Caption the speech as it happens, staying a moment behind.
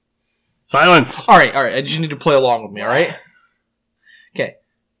Silence! Alright, I just need to play along with me, alright? Okay.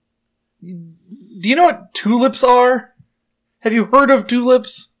 Do you know what tulips are? Have you heard of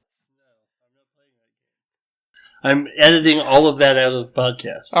tulips? I'm editing all of that out of the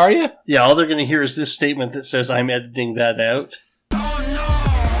podcast. Are you? Yeah, all they're going to hear is this statement that says I'm editing that out.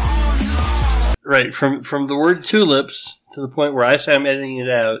 Right, from the word tulips to the point where I say I'm editing it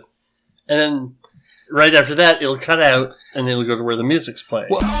out, and then right after that, it'll cut out, and it'll go to where the music's playing.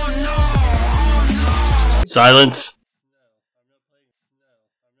 Well, Silence.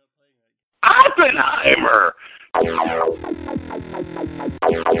 Oppenheimer!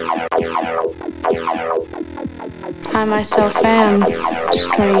 I myself am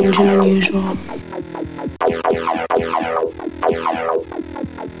strange and unusual.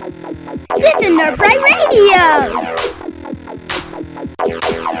 This is Nerd Pride Radio!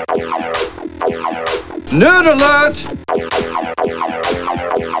 Nerd alert!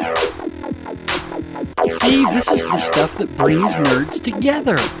 See, this is the stuff that brings nerds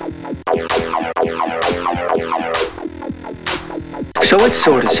together. So it's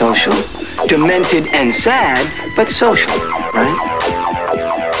sort of social, demented and sad, but social, right?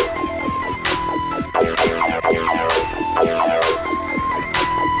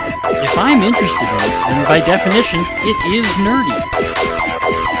 If I'm interested in it, then by definition, it is nerdy.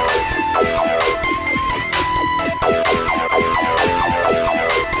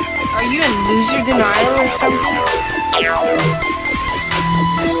 Are you in loser denial or something?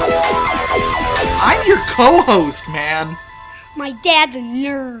 I'm your co-host, man. My dad's a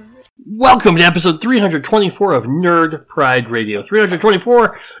nerd. Welcome to episode 324 of Nerd Pride Radio.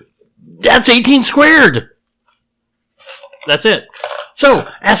 324, that's 18 squared. That's it. So,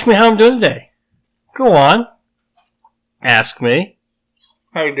 ask me how I'm doing today. Go on. Ask me.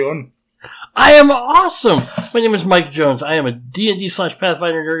 How you doing? I am awesome. My name is Mike Jones. I am a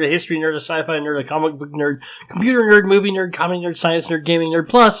D&D/Pathfinder nerd, a history nerd, a sci-fi nerd, a comic book nerd, computer nerd, movie nerd, comedy nerd, science nerd, gaming nerd.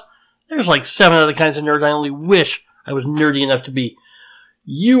 Plus, there's like 7 other kinds of nerd I only wish I was nerdy enough to be.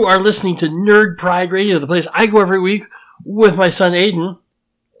 You are listening to Nerd Pride Radio, the place I go every week with my son Aiden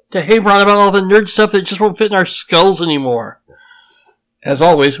to Hebron about all the nerd stuff that just won't fit in our skulls anymore. As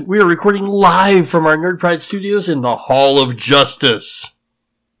always, we are recording live from our Nerd Pride studios in the Hall of Justice.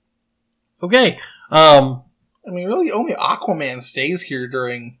 Okay. I mean, really, only Aquaman stays here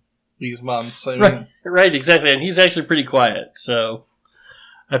during these months. I mean, Right, exactly. And he's actually pretty quiet, so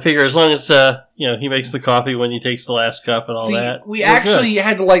I figure as long as, he makes the coffee when he takes the last cup and all that. We actually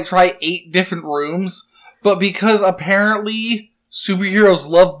had to, try 8 different rooms, but because apparently superheroes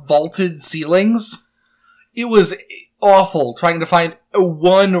love vaulted ceilings, it was awful trying to find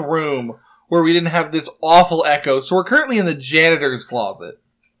one room where we didn't have this awful echo, so we're currently in the janitor's closet.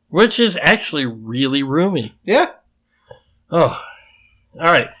 Which is actually really roomy. Yeah. Oh.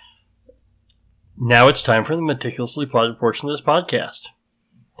 Alright. Now it's time for the meticulously plotted portion of this podcast.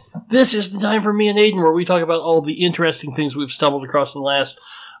 This is the time for me and Aiden where we talk about all the interesting things we've stumbled across in the last,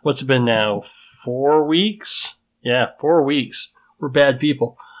 what's it been now, 4 weeks? Yeah, 4 weeks. We're bad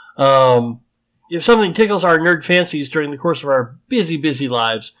people. If something tickles our nerd fancies during the course of our busy, busy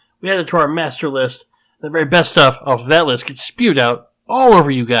lives, we add it to our master list. The very best stuff off of that list gets spewed out all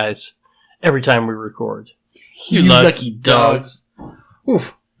over you guys every time we record. You lucky dogs.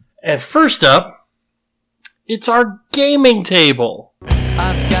 Oof. And first up, it's our gaming table.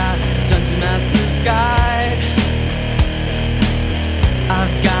 I've got Dungeon Master's Guide.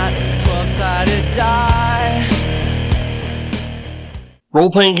 I've got 12-sided die.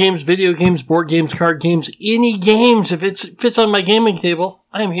 Role-playing games, video games, board games, card games, any games. If it fits on my gaming table,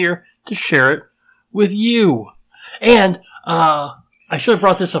 I'm here to share it with you. And, I should have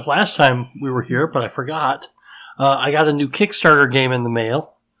brought this up last time we were here, but I forgot. I got a new Kickstarter game in the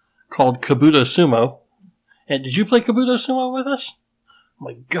mail called Kabuto Sumo. And did you play Kabuto Sumo with us? Oh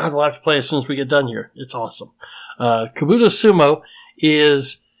my God, we'll have to play as soon as we get done here. It's awesome. Kabuto Sumo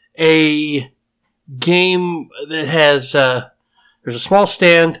is a game that has, there's a small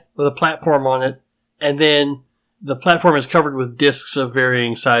stand with a platform on it, and then the platform is covered with discs of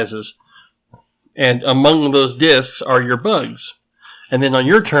varying sizes. And among those discs are your bugs. And then on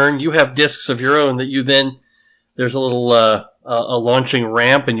your turn, you have discs of your own that you then, there's a little a launching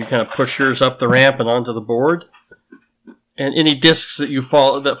ramp, and you kind of push yours up the ramp and onto the board. And any discs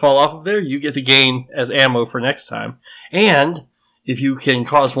that fall off of there, you get to gain as ammo for next time. And if you can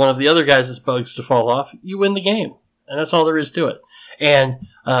cause one of the other guys' bugs to fall off, you win the game. And that's all there is to it. And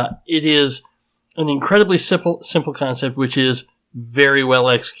it is an incredibly simple concept, which is very well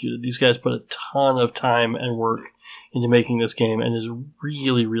executed. These guys put a ton of time and work into making this game, and is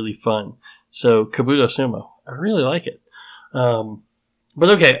really, really fun. So, Kabuto Sumo. I really like it. But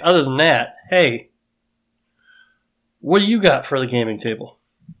okay, other than that, hey, what do you got for the gaming table?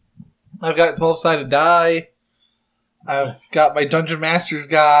 I've got 12-sided die. I've got my Dungeon Master's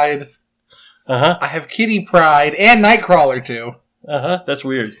Guide. Uh-huh. I have Kitty Pryde and Nightcrawler, too. Uh-huh. That's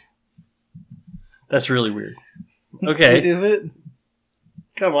weird. That's really weird. Okay. Is it?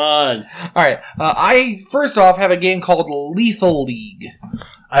 Come on. Alright. I, first off, have a game called Lethal League.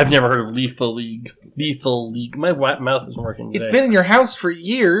 I've never heard of Lethal League. Lethal League. My mouth isn't working today. It's been in your house for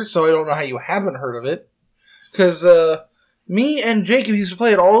years, so I don't know how you haven't heard of it. Because, me and Jacob used to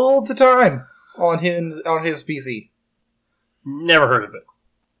play it all the time on his PC. Never heard of it.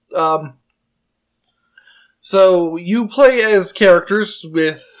 So you play as characters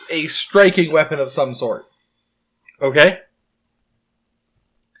with a striking weapon of some sort. Okay.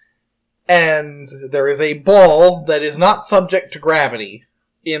 And there is a ball that is not subject to gravity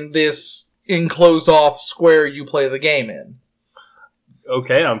in this enclosed off square you play the game in.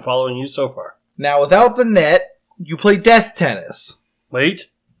 Okay, I'm following you so far. Now, without the net, you play death tennis. Wait.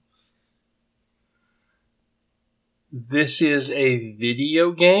 This is a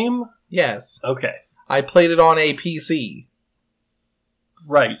video game? Yes. Okay. I played it on a PC.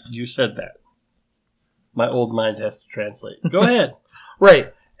 Right, you said that. My old mind has to translate. Go ahead.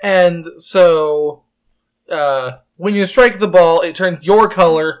 Right. And so, when you strike the ball, it turns your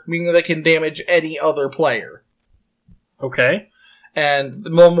color, meaning that it can damage any other player. Okay. And the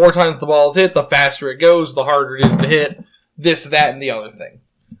more times the ball is hit, the faster it goes, the harder it is to hit. This, that, and the other thing.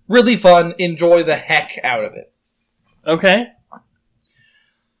 Really fun. Enjoy the heck out of it. Okay.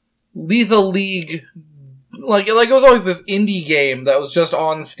 Lethal League, like it was always this indie game that was just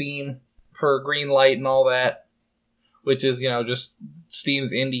on Steam for green light and all that, which is, just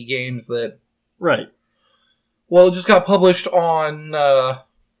Steam's indie games that... Right. Well, it just got published on the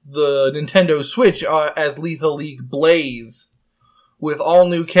Nintendo Switch as Lethal League Blaze, with all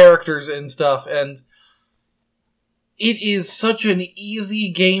new characters and stuff, and it is such an easy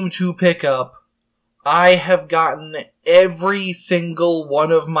game to pick up. I have gotten every single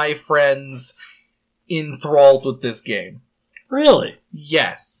one of my friends enthralled with this game. Really?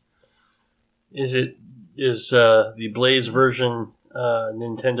 Yes. Is the Blaze version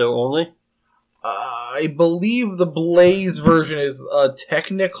Nintendo only? I believe the Blaze version is a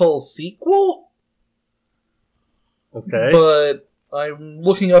technical sequel. Okay. But I'm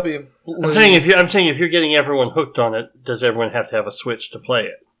looking up if... I'm saying if you're getting everyone hooked on it, does everyone have to have a Switch to play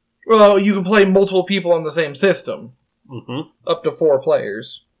it? Well, you can play multiple people on the same system. Mm-hmm. Up to 4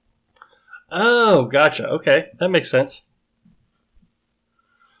 players. Oh, gotcha. Okay, that makes sense.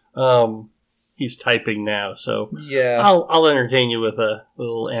 He's typing now, so yeah, I'll entertain you with a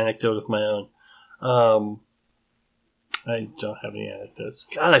little anecdote of my own. I don't have any anecdotes.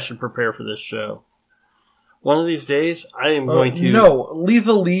 God, I should prepare for this show. One of these days, I am going to... No,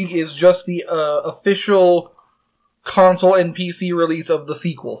 Lethal League is just the official console and PC release of the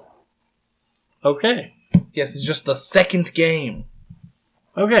sequel. Okay. Yes, it's just the second game.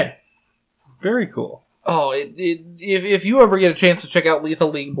 Okay. Very cool. Oh, if you ever get a chance to check out Lethal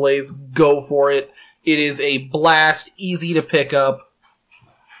League Blaze, go for it. It is a blast, easy to pick up.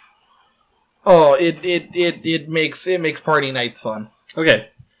 Oh, it makes party nights fun. Okay.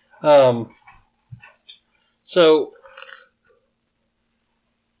 So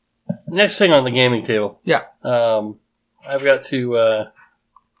next thing on the gaming table. Yeah. I've got to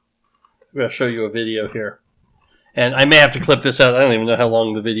I'm going to show you a video here. And I may have to clip this out. I don't even know how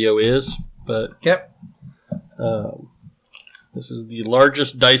long the video is, but yep. This is the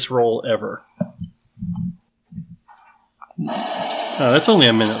largest dice roll ever. Oh, that's only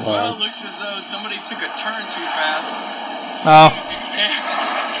a minute long. Well, it looks as though somebody took a turn too fast. Oh.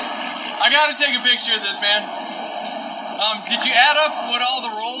 I gotta take a picture of this, man. Did you add up what all the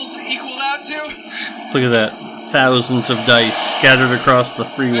rolls equaled out to? Look at that. Thousands of dice scattered across the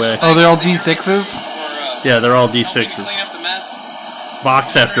freeway. Oh, they're all D6s? Yeah, they're all D6s.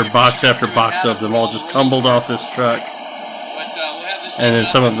 Box after box after box of them all just tumbled off this truck. And then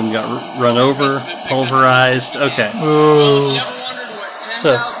some of them got run over, pulverized. Okay. Ooh.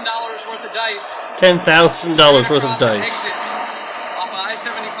 So, $10,000 worth of dice.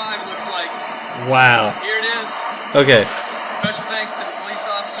 Wow. Here it is. Okay. Special thanks to the police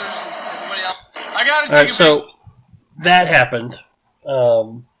officers and everybody else. I gotta take All right, a so that happened.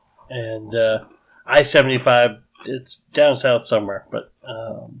 And I-75, it's down south somewhere. But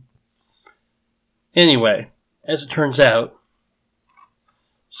anyway, as it turns out,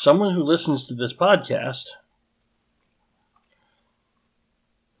 someone who listens to this podcast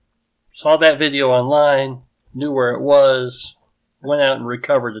saw that video online, knew where it was, went out and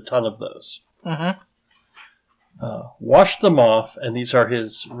recovered a ton of those. Mm-hmm. washed them off, and these are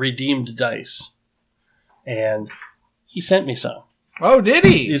his redeemed dice. And he sent me some. Oh, did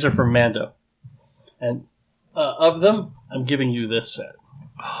he? These are from Mando. And of them, I'm giving you this set.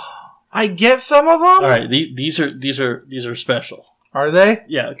 I get some of them? All right, these are special. Are they?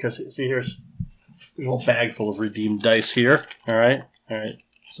 Yeah, because see, here's a whole bag full of redeemed dice here. All right.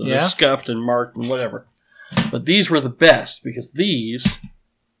 So they're scuffed and marked and whatever. But these were the best because these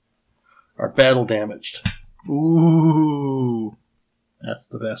are battle damaged. Ooh. That's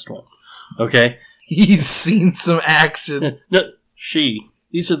the best one. Okay? He's seen some action. No,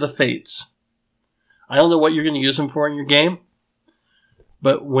 these are the Fates. I don't know what you're going to use them for in your game,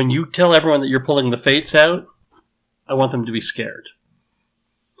 but when you tell everyone that you're pulling the Fates out, I want them to be scared.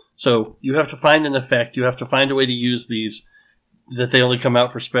 So you have to find an effect. You have to find a way to use these that they only come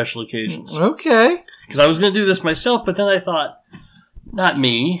out for special occasions. Okay. Because I was going to do this myself, but then I thought, not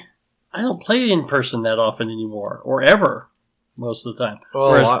me. I don't play in person that often anymore, or ever, most of the time.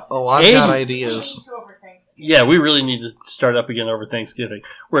 I've got ideas. Yeah, we really need to start up again over Thanksgiving.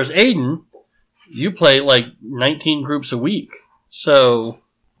 Whereas Aiden, you play like 19 groups a week, so...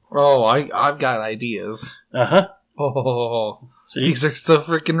 Oh, I've got ideas. Uh-huh. Oh, see? These are so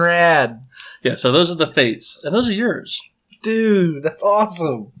freaking rad. Yeah, so those are the Fates, and those are yours. Dude, that's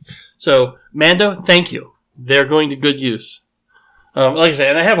awesome. So, Mando, thank you. They're going to good use. Like I say,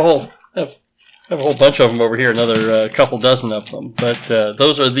 and I have a whole bunch of them over here, another couple dozen of them. But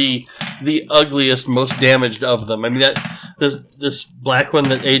those are the ugliest, most damaged of them. I mean, this black one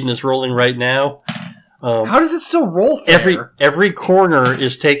that Aiden is rolling right now. How does it still roll fair? Every corner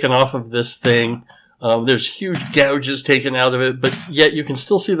is taken off of this thing. There's huge gouges taken out of it, but yet you can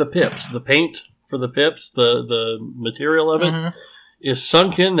still see the pips. The paint for the pips, the material of it, is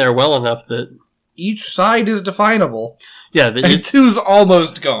sunk in there well enough that each side is definable. Yeah, and two's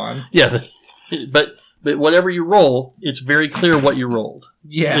almost gone. Yeah, but whatever you roll, it's very clear what you rolled.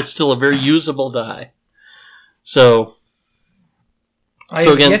 Yeah, it's still a very usable die. So I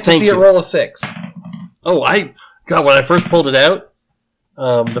have yet to see it roll a 6. Oh, when I first pulled it out,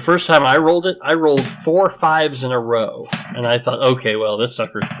 the first time I rolled it, I rolled 4 5s in a row, and I thought, okay, well, this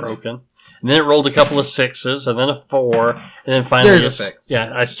sucker's broken. And then it rolled a couple of 6s, and then a 4, and then finally there's a 6.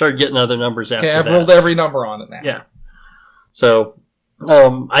 Yeah, I started getting other numbers after that. Okay, I've rolled every number on it now. Yeah. So,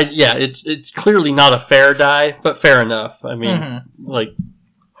 it's clearly not a fair die, but fair enough. I mean, like,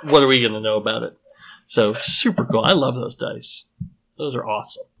 what are we going to know about it? So, super cool. I love those dice. Those are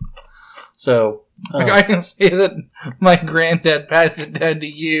awesome. So, I can say that my granddad passed it down to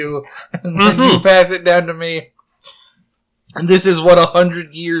you, and then you pass it down to me. And this is what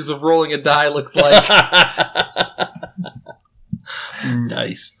 100 years of rolling a die looks like.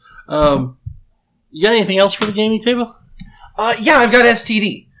 Nice. You got anything else for the gaming table? Yeah, I've got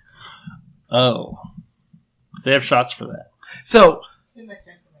STD. Oh. They have shots for that. So,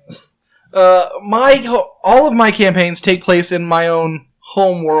 all of my campaigns take place in my own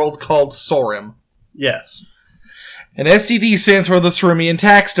home world called Sorim. Yes. And STD stands for the Cerimian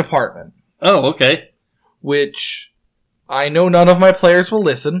Tax Department. Oh, okay. Which I know none of my players will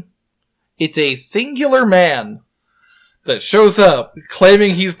listen. It's a singular man that shows up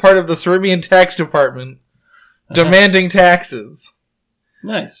claiming he's part of the Cerimian Tax Department, demanding taxes.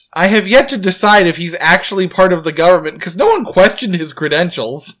 Nice. I have yet to decide if he's actually part of the government, because no one questioned his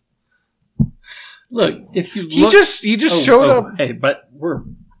credentials. Look, if you look... He just showed up... Hey, but we're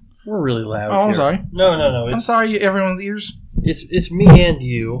really loud. Oh, I'm sorry. No. I'm sorry, everyone's ears. It's me and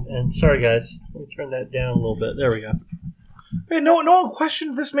you, and sorry guys, let me turn that down a little bit. There we go. Hey, no one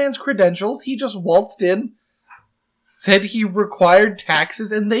questioned this man's credentials. He just waltzed in, said he required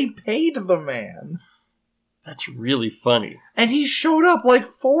taxes, and they paid the man. That's really funny. And he showed up like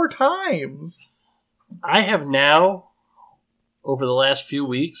 4 times. I have now, over the last few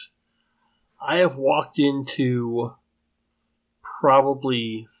weeks, I have walked into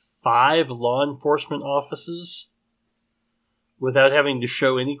probably 5 law enforcement offices without having to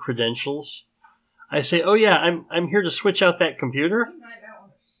show any credentials. I say, oh yeah, I'm here to switch out that computer. You might not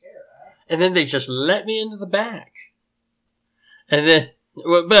want to share that. And then they just let me into the back. And then,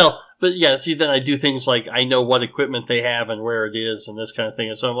 but yeah, see, then I do things like I know what equipment they have and where it is and this kind of thing.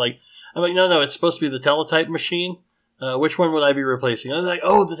 And so I'm like, no, it's supposed to be the teletype machine. Which one would I be replacing? And they're like,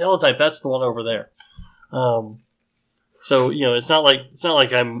 oh, the teletype, that's the one over there. So it's not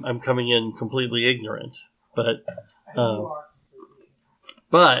like I'm coming in completely ignorant, but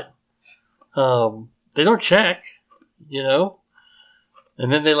they don't check,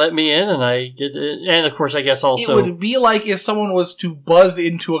 and then they let me in, and I get it. And of course, I guess also it would be like if someone was to buzz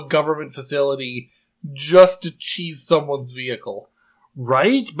into a government facility just to cheese someone's vehicle.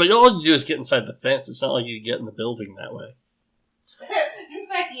 Right? But all you do is get inside the fence. It's not like you get in the building that way. In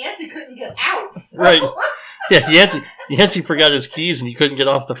fact, Yancey couldn't get out. So. Right. Yeah, Yancey forgot his keys and he couldn't get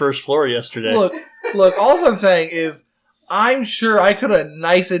off the first floor yesterday. Look, all I'm saying is, I'm sure I could have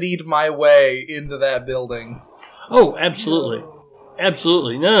nice-ed my way into that building. Oh, absolutely.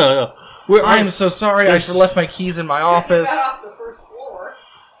 Absolutely. No. I'm so sorry. I left my keys in my office. Off the first floor.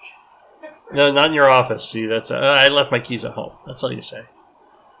 No, not in your office. See, that's I left my keys at home. That's all you say.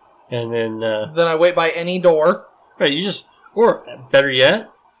 And then I wait by any door. Right, or better yet,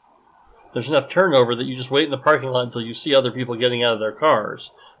 there's enough turnover that you just wait in the parking lot until you see other people getting out of their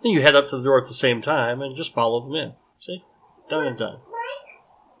cars. Then you head up to the door at the same time and just follow them in. See? Done and done.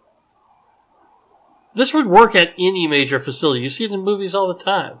 This would work at any major facility. You see it in movies all the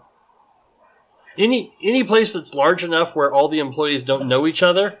time. Any place that's large enough where all the employees don't know each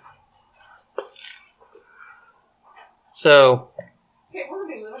other. So... Okay, we're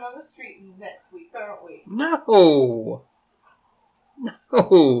going to be living on the street next week, aren't we? No.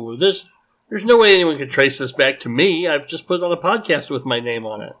 There's no way anyone could trace this back to me. I've just put it on a podcast with my name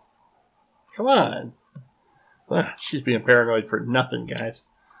on it. Come on. Well, she's being paranoid for nothing, guys.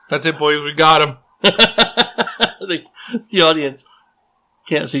 That's it, boys. We got him. The audience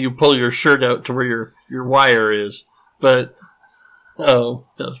can't see you pull your shirt out to where your wire is, but that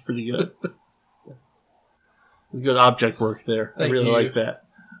was pretty good. It was good object work there. I really like that.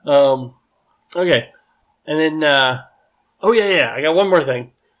 Okay, and then I got one more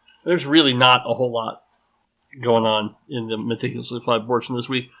thing. There's really not a whole lot going on in the Meticulously Applied portion this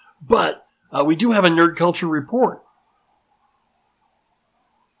week, but we do have a nerd culture report.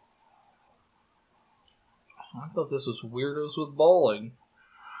 I thought this was Weirdos with Bowling.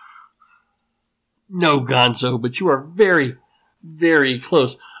 No, Gonzo, but you are very, very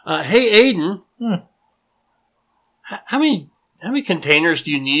close. Hey, Aiden. How many containers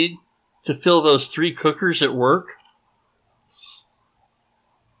do you need to fill those 3 cookers at work?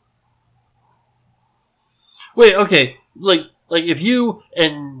 Wait, okay. Like if you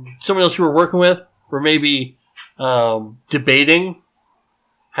and someone else you were working with were maybe debating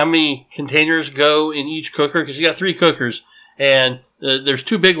how many containers go in each cooker, because you got 3 cookers, and there's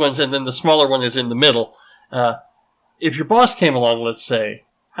 2 big ones, and then the smaller one is in the middle. If your boss came along, let's say,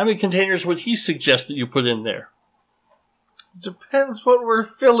 how many containers would he suggest that you put in there? Depends what we're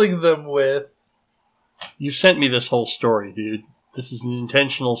filling them with. You sent me this whole story, dude. This is an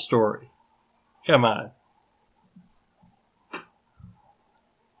intentional story. Come on.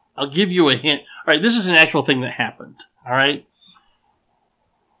 I'll give you a hint. All right, this is an actual thing that happened. All right?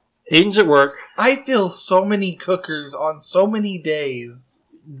 Aiden's at work. I fill so many cookers on so many days.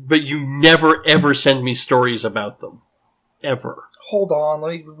 But you never, ever send me stories about them. Ever. Hold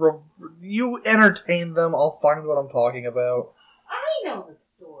on. You entertain them. I'll find what I'm talking about. I know the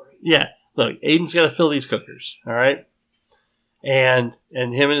story. Yeah. Look, Aiden's got to fill these cookers. All right? And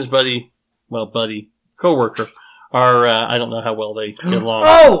him and his coworker, are, I don't know how well they get along.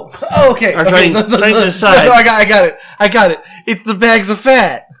 Oh, okay. Are trying to decide. No, I got it. It's the bags of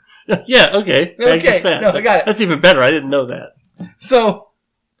fat. Yeah, okay. Bags of fat. No, I got it. That's even better. I didn't know that. So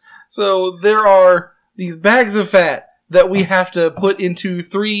there are these bags of fat that we have to put into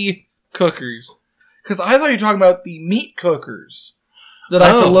 3 cookers. Because I thought you were talking about the meat cookers that I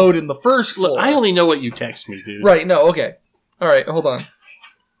have to load in the first floor. Look, I only know what you text me, dude. Right, no, okay. Alright, hold on.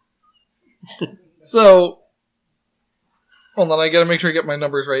 So... Hold on, I gotta make sure I get my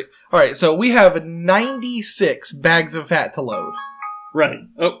numbers right. Alright, so we have 96 bags of fat to load. Right.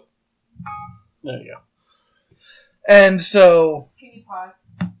 Oh. There you go. And so... Can you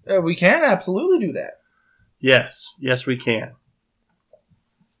pause? We can absolutely do that. Yes. Yes, we can.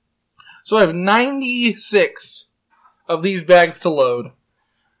 So I have 96 of these bags to load.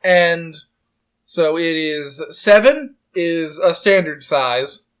 And so it is 7 is a standard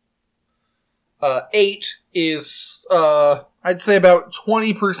size. 8 is, I'd say about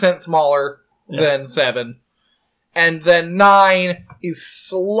 20% smaller than 7. And then 9 is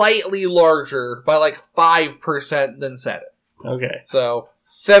slightly larger by like 5% than 7. Okay. So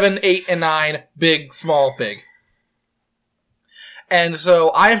 7, 8, and 9, big, small, big. And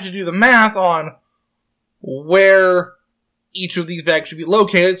so I have to do the math on where each of these bags should be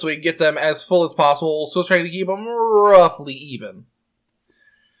located so we can get them as full as possible. So trying to keep them roughly even.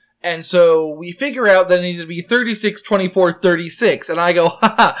 And so we figure out that it needs to be 36, 24, 36. And I go,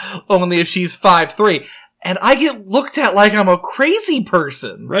 haha, only if she's 5'3". And I get looked at like I'm a crazy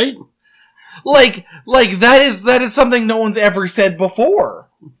person. Right? Like that is something no one's ever said before.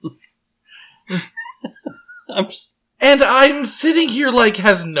 And I'm sitting here like,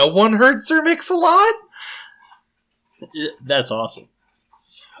 has no one heard Sir Mix-a-Lot? That's awesome.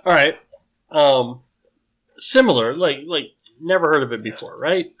 All right. Similar, like never heard of it before,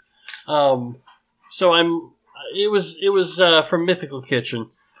 right? So it was from Mythical Kitchen,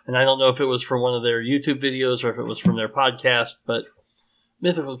 and I don't know if it was from one of their YouTube videos or if it was from their podcast, but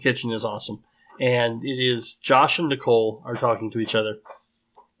Mythical Kitchen is awesome. And it is Josh and Nicole are talking to each other.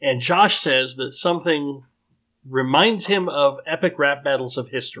 And Josh says that something reminds him of epic rap battles of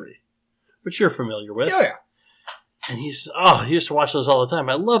history, which you're familiar with. Yeah. And he says, he used to watch those all the time.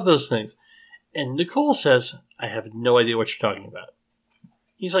 I love those things. And Nicole says, I have no idea what you're talking about.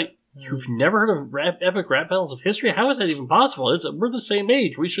 He's like, you've never heard of epic rap battles of history? How is that even possible? We're the same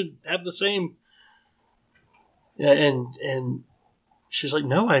age. We should have the same... And she's like,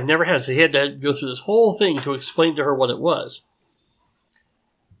 no, I've never had. So he had to go through this whole thing to explain to her what it was.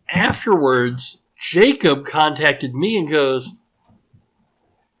 Afterwards, Jacob contacted me and goes,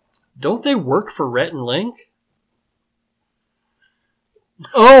 don't they work for Rhett and Link?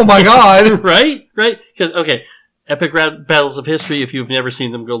 Oh my god! Right? Because, okay, Epic Rap Battles of History, if you've never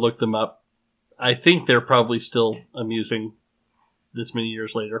seen them, go look them up. I think they're probably still amusing this many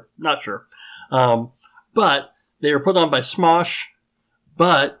years later. Not sure. But they were put on by Smosh,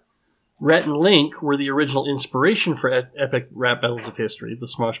 but Rhett and Link were the original inspiration for Epic Rap Battles of History. The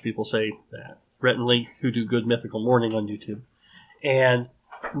Smosh people say that. Rhett and Link, who do Good Mythical Morning on YouTube. And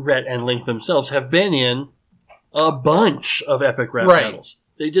Rhett and Link themselves have been in a bunch of epic rap battles.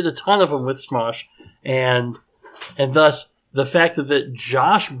 They did a ton of them with Smosh, and thus the fact that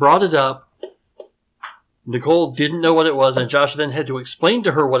Josh brought it up, Nicole didn't know what it was, and Josh then had to explain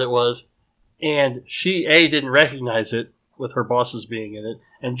to her what it was, and she didn't recognize it with her bosses being in it,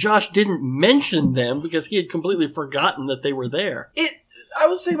 and Josh didn't mention them because he had completely forgotten that they were there. I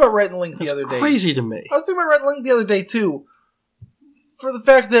was thinking about Rhett and Link the other day. Crazy to me. I was thinking about Rhett and Link the other day too. For the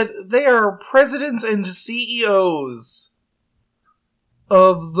fact that they are presidents and CEOs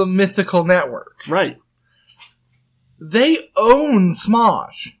of the Mythical Network. Right. They own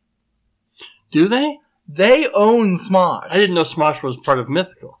Smosh. Do they? They own Smosh. I didn't know Smosh was part of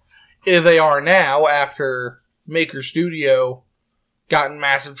Mythical. They are now, after Maker Studio got in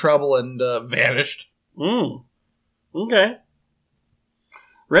massive trouble and vanished. Okay.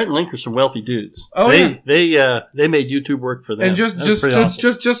 Rhett and Link are some wealthy dudes. Oh, they made YouTube work for them. And just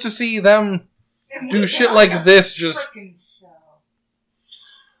to see them do shit like this, just because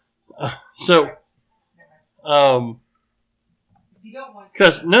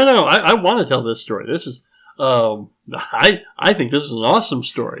I want to tell this story. This is I think this is an awesome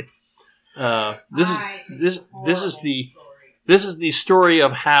story. This is the story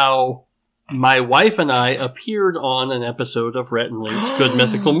of how my wife and I appeared on an episode of Rhett and Link's Good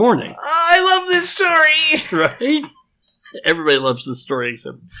Mythical Morning. I love this story! Right? Everybody loves this story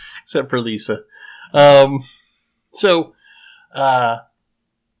except for Lisa.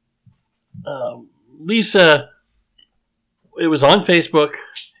 Lisa, it was on Facebook,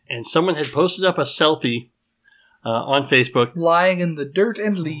 and someone had posted up a selfie on Facebook. Lying in the dirt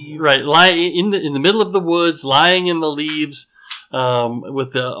and leaves. Right, lying in the middle of the woods, lying in the leaves,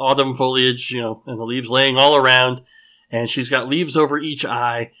 with the autumn foliage, and the leaves laying all around, and she's got leaves over each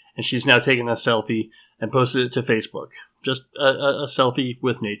eye, and she's now taken a selfie and posted it to Facebook. Just a selfie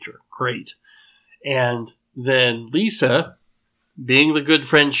with nature. Great. And then Lisa, being the good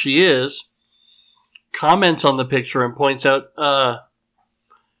friend she is, comments on the picture and points out,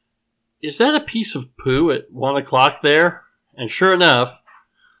 is that a piece of poo at 1 o'clock there? And sure enough,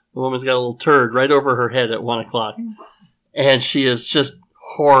 the woman's got a little turd right over her head at 1 o'clock. And she is just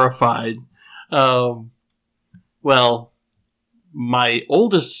horrified. Well, my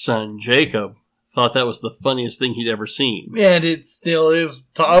oldest son, Jacob, thought that was the funniest thing he'd ever seen. And it still is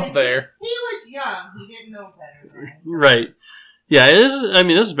up there. He was young. He didn't know better then. Right. Yeah, this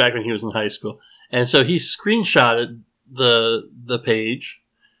is back when he was in high school. And so he screenshotted the page,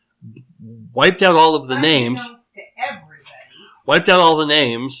 wiped out all of the names, wiped out all the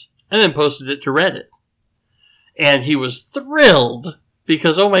names, and then posted it to Reddit. And he was thrilled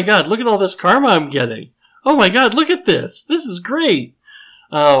because, oh my God, look at all this karma I'm getting. Oh my God, look at this. This is great.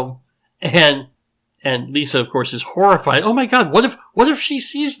 And Lisa, of course, is horrified. Oh my God, what if she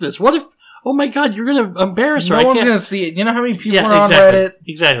sees this? What if, oh my God, you're going to embarrass her. No one's going to see it. You know how many people are on Reddit?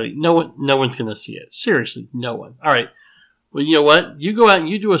 Exactly. No one's going to see it. Seriously, no one. All right. Well, you know what? You go out and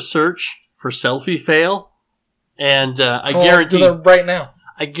you do a search for selfie fail, and I guarantee do that right now.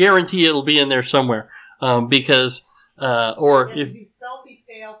 I guarantee it'll be in there somewhere. Because or if selfie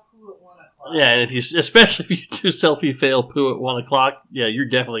fail poo at 1 o'clock. Yeah, and especially if you do selfie fail poo at 1 o'clock, yeah, you're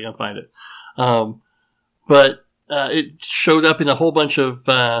definitely gonna find it. But it showed up in a whole bunch of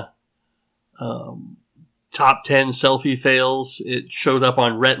top 10 selfie fails. It showed up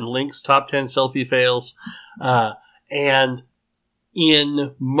on Rhett and Link's top 10 selfie fails. And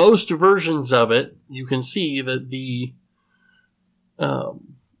in most versions of it, you can see that the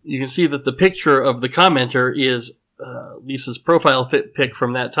picture of the commenter is Lisa's profile pic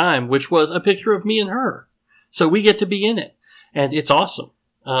from that time, which was a picture of me and her. So we get to be in it, and it's awesome.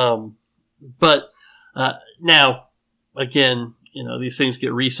 But now, again, these things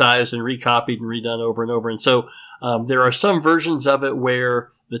get resized and recopied and redone over and over. And so there are some versions of it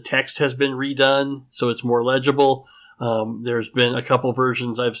where the text has been redone, so it's more legible. There's been a couple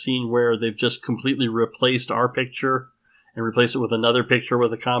versions I've seen where they've just completely replaced our picture and replaced it with another picture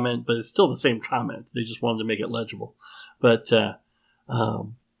with a comment, but it's still the same comment. They just wanted to make it legible. But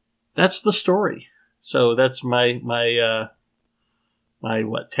that's the story. So that's my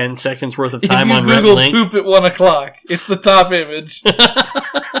 10 seconds worth of time on Red Link. If you Google poop at 1 o'clock, it's the top image. And I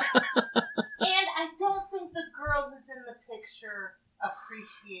don't think the girl who's in the picture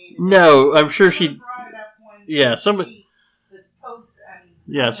appreciated it. No, I'm sure she... brought it up when somebody... the post,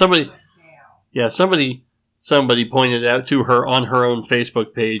 somebody pointed out to her on her own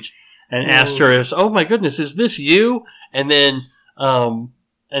Facebook page and asked her, "Oh my goodness, is this you?" And then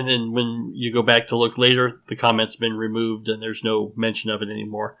when you go back to look later, the comment's been removed and there's no mention of it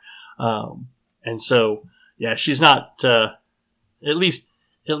anymore. And so, yeah, she's not, at least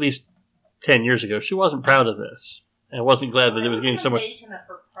 10 years ago, she wasn't proud of this and wasn't glad that it was getting so much.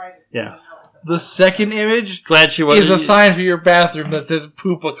 Yeah. The second image glad she was is a sign for your bathroom that says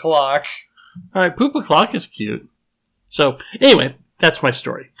poop o'clock. All right, poop o'clock is cute. So, anyway, that's my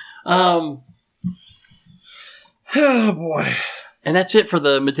story. Oh, boy. And that's it for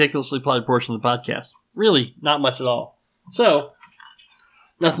the meticulously plotted portion of the podcast. Really, not much at all. So,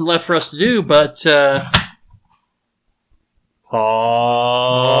 nothing left for us to do but the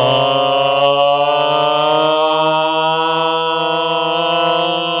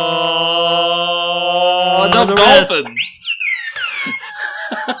dolphins.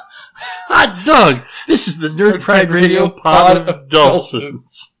 Hot dog! This is the Nerd Pride Radio Pod of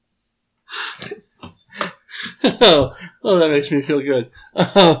Dolphins. Oh, that makes me feel good.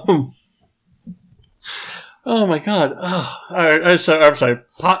 Oh my God! I'm sorry.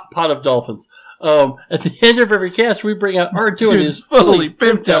 Pot of Dolphins. At the end of every cast, we bring out R2 and his fully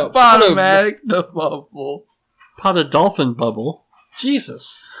pimped out Podomatic bubble. Pot of dolphin bubble.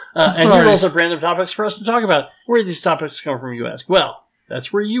 Jesus. And he rolls up random topics for us to talk about. Where did these topics come from, you ask? Well,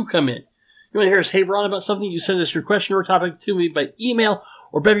 that's where you come in. You want to hear us hey Ron about something? You send us your question or topic to me by email,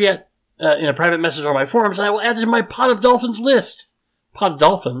 or better yet, in a private message on my forums, and I will add it to my Pot of Dolphins list. Pot of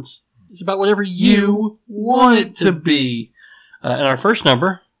Dolphins is about whatever you want it to be. And our first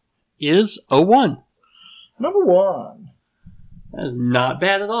number is 01. Number 1. That is not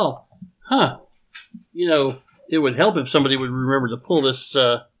bad at all. Huh. It would help if somebody would remember to pull this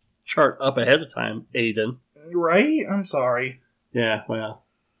chart up ahead of time, Aiden. Right? I'm sorry. Yeah, well.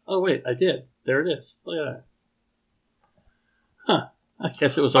 Oh, wait, I did. There it is. Look at that. Huh. I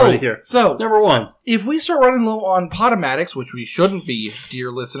guess it was already here. So, number 1. If we start running low on Podomatics, which we shouldn't be,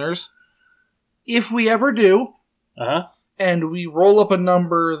 dear listeners, if we ever do, and we roll up a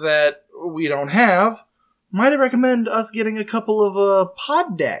number that we don't have, might I recommend us getting a couple of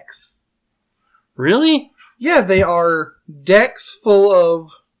pod decks. Really? Yeah, they are decks full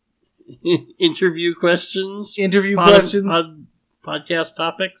of... interview questions? Podcast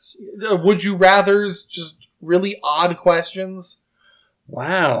topics? Would you rathers, just really odd questions?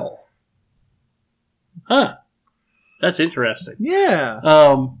 Wow. Huh. That's interesting. Yeah.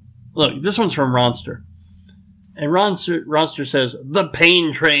 Look, this one's from Ronster. And Ronster says, "The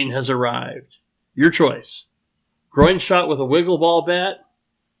pain train has arrived. Your choice. Groin shot with a wiggle ball bat."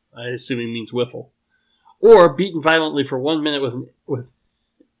 I assume he means wiffle. "Or beaten violently for 1 minute with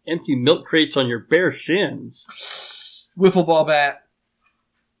empty milk crates on your bare shins." Wiffle ball bat.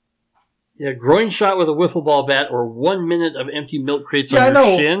 Yeah, groin shot with a wiffle ball bat or 1 minute of empty milk crates on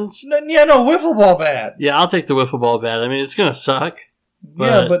your shins. Wiffle ball bat. Yeah, I'll take the wiffle ball bat. I mean, it's going to suck.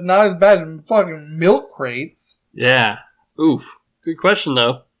 Yeah, but not as bad as fucking milk crates. Yeah. Oof. Good question,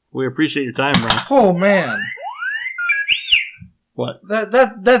 though. We appreciate your time, Ron. Oh, man. What?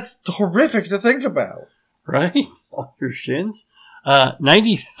 That's horrific to think about. Right? On your shins?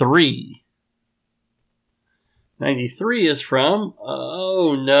 93. 93 is from...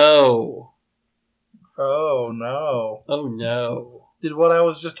 Oh, no. Oh, no. Oh, no. Did what I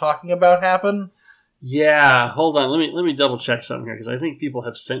was just talking about happen? Yeah, hold on. Let me double check something here, because I think people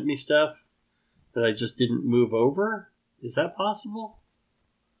have sent me stuff that I just didn't move over. Is that possible?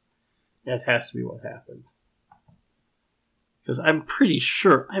 That has to be what happened. Because I'm pretty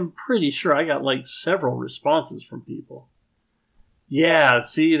sure I got like several responses from people. Yeah,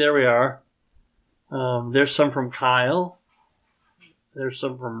 see, there we are. There's some from Kyle. There's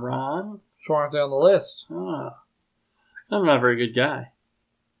some from Ron. Sure aren't they on the list? I'm not a very good guy.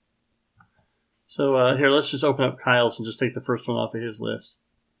 So here, let's just open up Kyle's and just take the first one off of his list.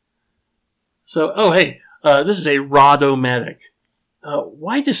 So, this is a Rod-O-Matic.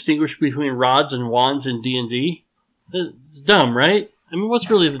 Why distinguish between rods and wands in D&D? It's dumb, right? I mean, what's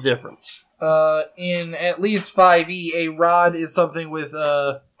really the difference? In at least 5e, a rod is something with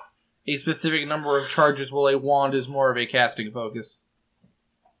a specific number of charges, while a wand is more of a casting focus.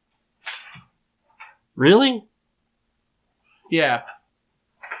 Really? Yeah.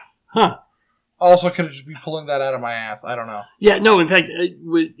 Huh. Also, could just be pulling that out of my ass. I don't know. Yeah, no, in fact,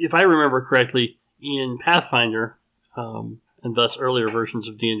 if I remember correctly, in Pathfinder, and thus earlier versions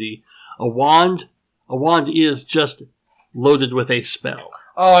of D&D, a wand is just loaded with a spell.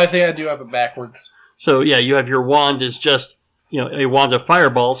 Oh, I think I do have it backwards. So, yeah, you have your wand is just, a wand of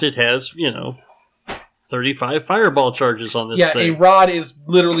fireballs. It has, 35 fireball charges on this thing. Yeah, a rod is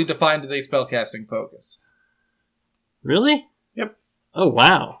literally defined as a spellcasting focus. Really? Yep. Oh,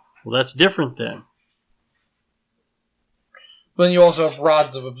 wow. Well, that's different then. But then you also have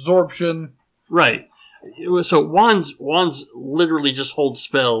rods of absorption. Right. So wands literally just hold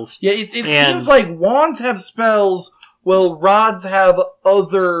spells. Yeah, it seems like wands have spells, while rods have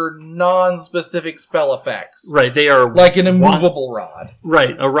other non-specific spell effects. Right, they are... Like an immovable rod.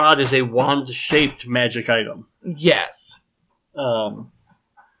 Right, a rod is a wand-shaped magic item. Yes.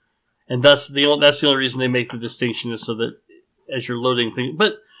 And that's the only reason they make the distinction is so that as you're loading things...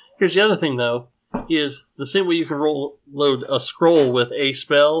 But here's the other thing, though, is the same way you can load a scroll with a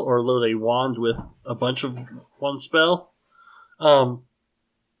spell or load a wand with a bunch of one spell.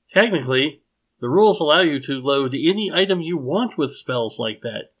 Technically, the rules allow you to load any item you want with spells like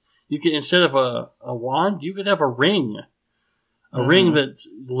that. You can, instead of a wand, you could have a ring. A ring that's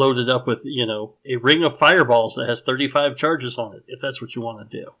loaded up with, a ring of fireballs that has 35 charges on it, if that's what you want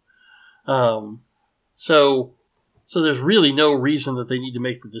to do. So there's really no reason that they need to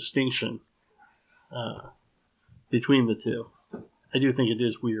make the distinction between the two. I do think it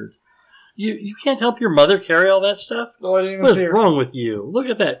is weird. You can't help your mother carry all that stuff? No, I didn't even What's see her. wrong with you? Look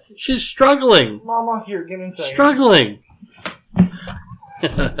at that. She's struggling. Mama, here, give me a second. Struggling. All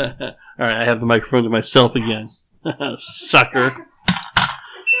right, I have the microphone to myself again. Sucker.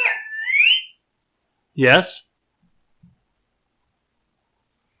 Yes?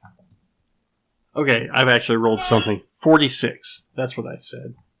 Okay, I've actually rolled something. 46. That's what I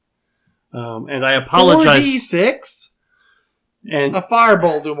said. And I apologize. 46? And a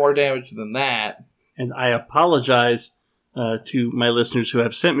fireball will do more damage than that. And I apologize to my listeners who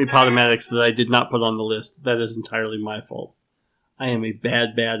have sent me Podomatics that I did not put on the list. That is entirely my fault. I am a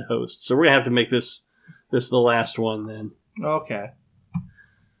bad host. So we're going to have to make this the last one then. Okay.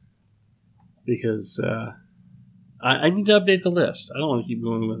 Because I need to update the list. I don't want to keep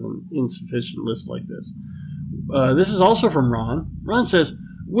going with an insufficient list like this. This is also from Ron. Ron says,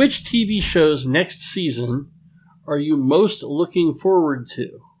 which TV show's next season are you most looking forward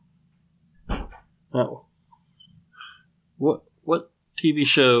to? Oh. What TV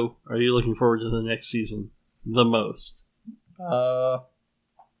show are you looking forward to the next season the most? I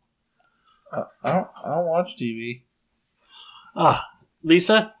don't watch TV.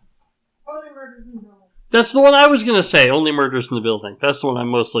 Lisa? Only Murders in the Building. That's the one I was going to say. Only Murders in the Building. That's the one I'm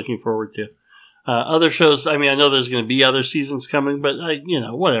most looking forward to. Other shows, I know there's going to be other seasons coming, but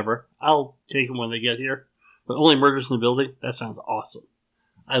whatever. I'll take them when they get here. But Only Murders in the Building, that sounds awesome.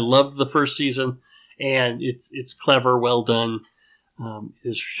 I loved the first season, and it's clever, well done.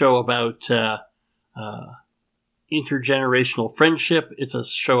 It's a show about intergenerational friendship. It's a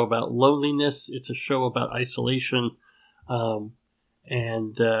show about loneliness. It's a show about isolation, and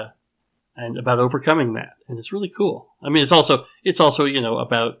about overcoming that. And it's really cool. It's also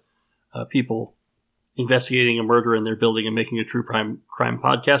about people investigating a murder in their building and making a true crime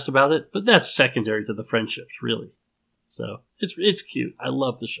podcast about it. But that's secondary to the friendships, really. So it's cute. I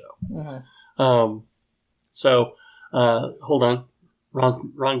love the show. Mm-hmm. Hold on.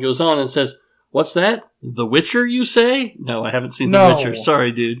 Ron goes on and says, "What's that? The Witcher, you say?" No, I haven't seen The Witcher.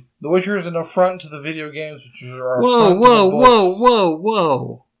 Sorry, dude. The Witcher is an affront to the video games, which are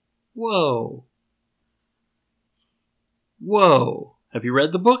Whoa. Have you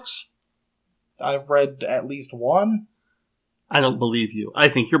read the books? I've read at least one. I don't believe you. I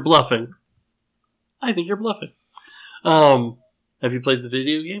think you're bluffing. Have you played the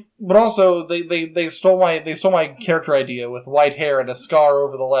video game? But also, they stole my character idea with white hair and a scar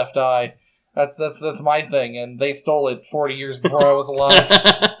over the left eye. That's my thing, and they stole it 40 years before I was alive.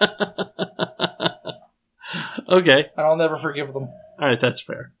 Okay. And I'll never forgive them. All right, that's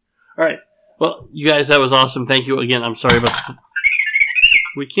fair. All right. Well, you guys, that was awesome. Thank you again. I'm sorry about...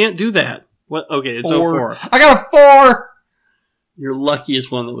 We can't do that. What? Okay, it's 04. I got a 4! Your luckiest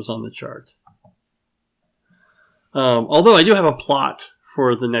one that was on the chart. Although I do have a plot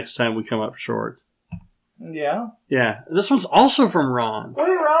for the next time we come up short. Yeah? Yeah. This one's also from Ron.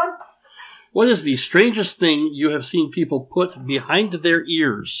 Hey, Ron! What is the strangest thing you have seen people put behind their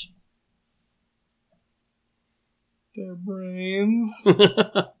ears? Their brains.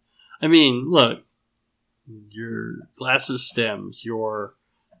 I mean, look. Your glasses stems, your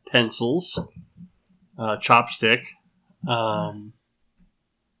pencils, chopstick, an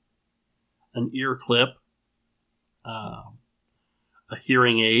ear clip, a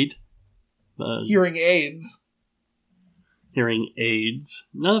hearing aid. Hearing aids. Hearing aids.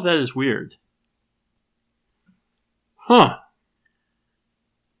 None of that is weird. Huh.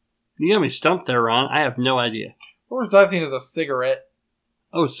 You got me stumped there, Ron. I have no idea. The worst I've seen is a cigarette.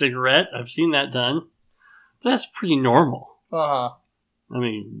 Oh, cigarette. I've seen that done. But that's pretty normal. Uh-huh. I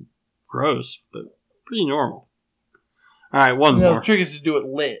mean, gross, but pretty normal. All right, one more. The trick is to do it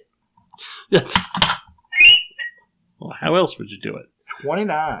lit. Yes. Well, how else would you do it?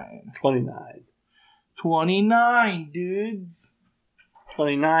 29. 29. 29, dudes.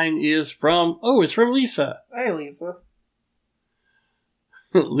 29 is from... Oh, it's from Lisa. Hey, Lisa.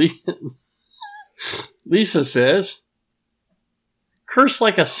 Lisa says, curse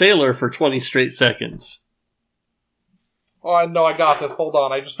like a sailor for 20 straight seconds. Oh, I know, I got this. Hold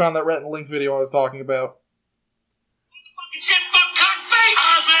on. I just found that Rhett and Link video I was talking about. Shit, fuck, cockface!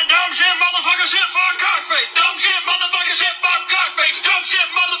 I said dumb shit, motherfucker, shit, fuck, cockface! Dumb shit, motherfucker, shit, fuck, cockface! Dumb shit,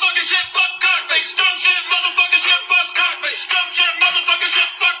 motherfucker, shit, fuck, cockface! Dumb shit, motherfucker, shit, fuck, cockface! Dumb shit, motherfucker,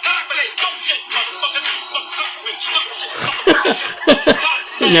 shit, fuck, cockface! Dumb shit, motherfucker, shit, fuck, cockface! Dumb shit, motherfucker, shit, fuck, cockface!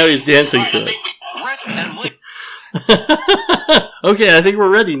 And now he's dancing to it. Okay, I think we're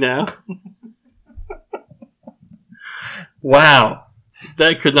ready now. Wow.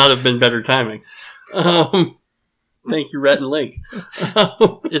 That could not have been better timing. Thank you, Rhett and Link.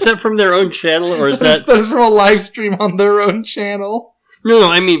 Is that from their own channel, or is that... That's from a live stream on their own channel. No,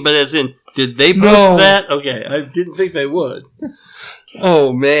 I mean, but as in, did they post that? Okay, I didn't think they would.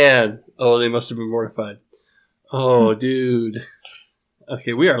 Oh, man. Oh, they must have been mortified. Oh, dude.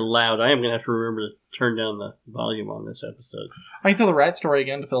 Okay, we are loud. I am going to have to remember to turn down the volume on this episode. I can tell the rat story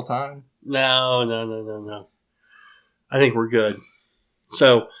again to fill time. No. I think we're good.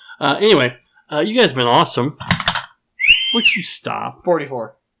 So, anyway, you guys have been awesome. Would you stop?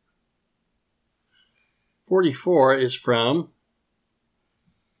 44. 44 is from...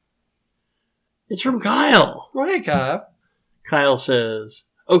 It's from Kyle. Well, hey, Kyle. Kyle says,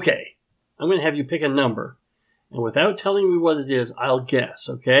 okay, I'm going to have you pick a number. And without telling me what it is, I'll guess,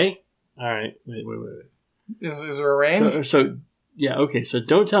 okay? All right. Wait. Is there a range? So yeah, okay. So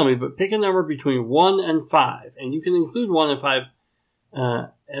don't tell me, but pick a number between 1 and 5. And you can include 1 and 5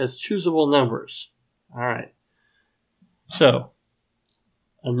 as choosable numbers. All right. So,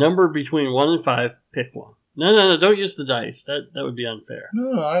 a number between 1 and 5, pick one. No, don't use the dice. That would be unfair.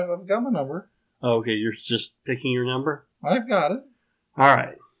 No, I've got my number. Oh, okay, you're just picking your number? I've got it. All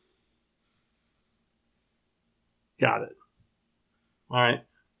right. Got it. All right.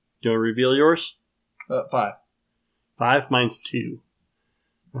 Do you want to reveal yours? 5. 5? Mine's 2.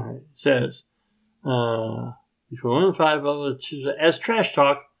 All right. It says, between 1 and 5, I'll choose as trash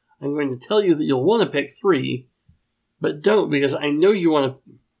talk, I'm going to tell you that you'll want to pick 3, but don't, because I know you want to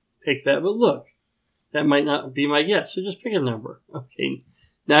pick that, but look, that might not be my guess, so just pick a number. Okay.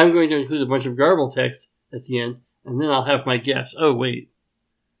 Now I'm going to include a bunch of garble text at the end, and then I'll have my guess. Oh, wait.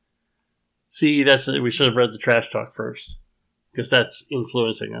 See, we should have read the trash talk first, because that's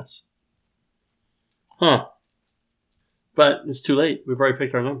influencing us. Huh. But it's too late. We've already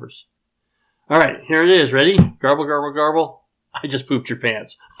picked our numbers. All right, here it is. Ready? Garble, garble, garble. I just pooped your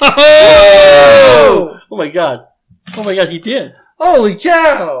pants. Oh! Oh my god. Oh my god, he did. Holy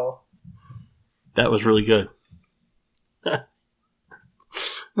cow! That was really good.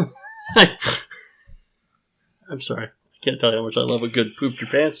 I'm sorry. I can't tell you how much I love a good poop your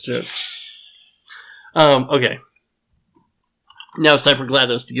pants joke. Okay. Now it's time for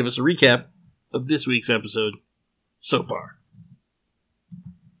GLaDOS to give us a recap of this week's episode so far.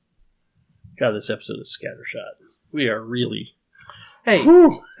 God, this episode is scattershot. We are really... Hey,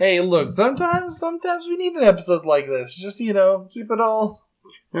 hey, look, sometimes we need an episode like this. Just, keep it all...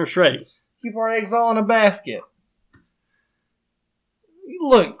 That's right. Keep our eggs all in a basket.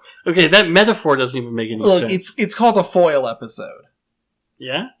 Look. Okay, that metaphor doesn't even make any sense. Look, it's called a foil episode.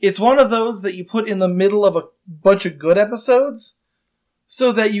 Yeah? It's one of those that you put in the middle of a bunch of good episodes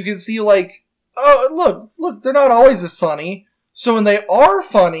so that you can see, like, oh, look, they're not always as funny. So when they are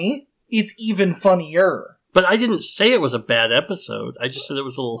funny, it's even funnier. But I didn't say it was a bad episode. I just said it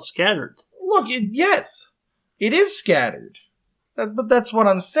was a little scattered. Look, yes, it is scattered. But that's what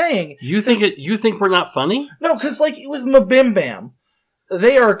I'm saying. You think we're not funny? No, because like with Mabim Bam,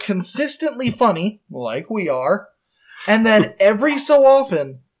 they are consistently funny, like we are, and then every so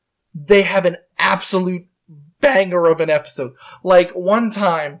often they have an absolute banger of an episode. Like one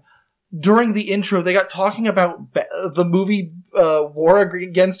time during the intro, they got talking about the movie War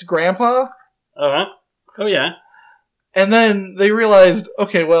Against Grandpa. Uh-huh. Oh yeah. And then they realized,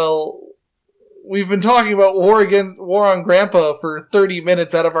 okay, well, we've been talking about War on Grandpa for 30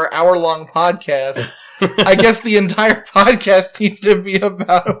 minutes out of our hour-long podcast. I guess the entire podcast needs to be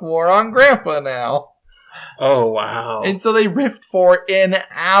about a War on Grandpa now. Oh, wow. And so they riffed for an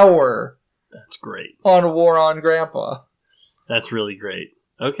hour. That's great. On War on Grandpa. That's really great.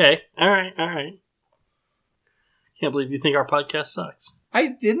 Okay. All right. Can't believe you think our podcast sucks. I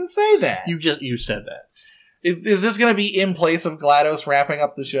didn't say that. You said that. Is this going to be in place of GLaDOS wrapping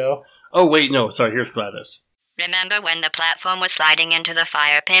up the show? Oh, wait, no. Sorry, here's GLaDOS. Remember when the platform was sliding into the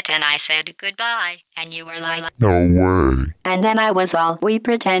fire pit and I said goodbye? And you were like, no way. And then I was all, we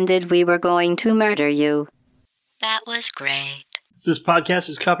pretended we were going to murder you. That was great. This podcast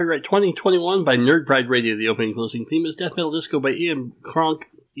is copyright 2021 by Nerd Pride Radio. The opening and closing theme is Death Metal Disco by Ian Kronk,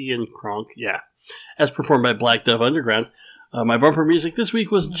 yeah. As performed by Black Dove Underground. My bumper music this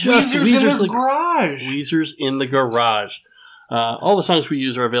week was just Weezer's in the Garage. Weezer's in the Garage. All the songs we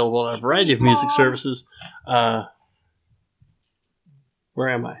use are available on a variety of music services. Where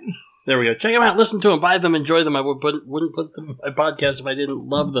am I? There we go. Check them out, listen to them, buy them, enjoy them. I wouldn't put them in my podcast if I didn't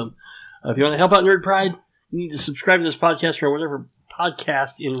love them. If you want to help out Nerd Pride, you need to subscribe to this podcast or whatever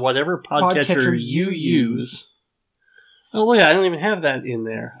podcatcher you use. Oh, look, I don't even have that in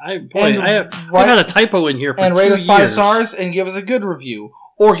there. I got a typo in here for 2 years. And rate us 5 stars and give us a good review.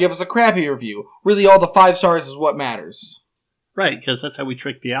 Or give us a crappy review. Really, all the 5 stars is what matters. Right, because that's how we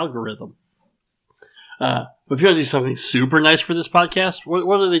trick the algorithm. But if you want to do something super nice for this podcast,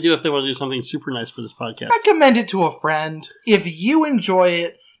 what do they do if they want to do something super nice for this podcast? Recommend it to a friend. If you enjoy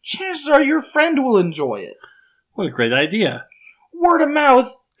it, chances are your friend will enjoy it. What a great idea. Word of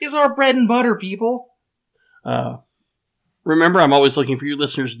mouth is our bread and butter, people. Remember, I'm always looking for you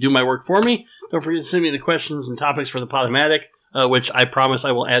listeners to do my work for me. Don't forget to send me the questions and topics for the Podomatic, which I promise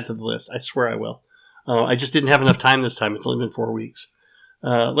I will add to the list. I swear I will. I just didn't have enough time this time. It's only been 4 weeks.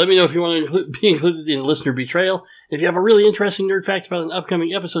 Let me know if you want to be included in Listener Betrayal. If you have a really interesting nerd fact about an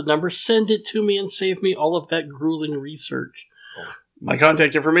upcoming episode number, send it to me and save me all of that grueling research. My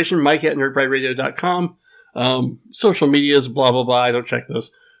contact information, mike@nerdprideradio.com. Social medias, blah, blah, blah. I don't check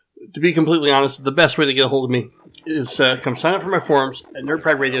those. To be completely honest, the best way to get a hold of me is come sign up for my forums at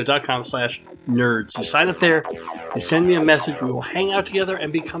nerdprideradio.com/nerds. You sign up there, you send me a message, we will hang out together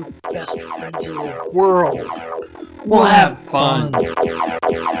and become best friends in the world. We'll have fun.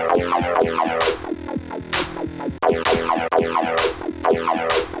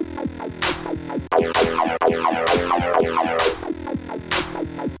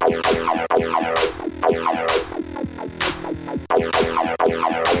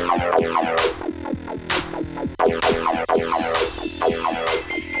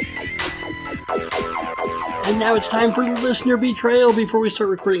 And now it's time for Listener Betrayal. Before we start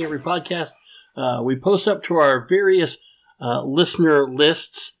recording every podcast, we post up to our various listener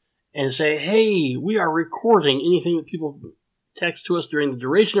lists and say, hey, we are recording. Anything that people text to us during the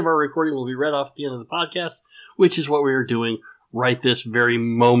duration of our recording will be read off at the end of the podcast, which is what we are doing right this very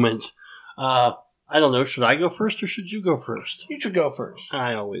moment. I don't know, should I go first or should you go first? You should go first.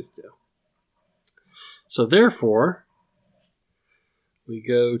 I always do. So therefore, we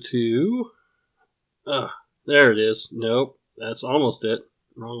go to... there it is. Nope, that's almost it.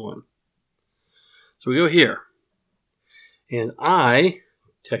 Wrong one. So we go here. And I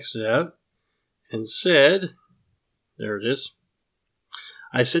texted out and said, there it is.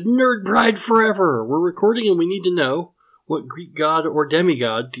 I said, Nerd Pride forever. We're recording and we need to know, what Greek god or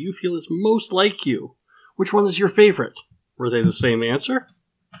demigod do you feel is most like you? Which one is your favorite? Were they the same answer?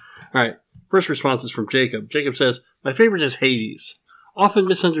 Alright, first response is from Jacob. Jacob says, my favorite is Hades. Often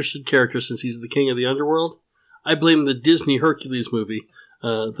misunderstood character since he's the king of the underworld. I blame the Disney Hercules movie,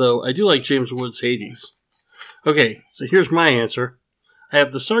 though I do like James Woods' Hades. Okay, so here's my answer. I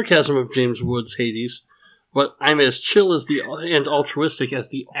have the sarcasm of James Woods' Hades, but I'm as chill and altruistic as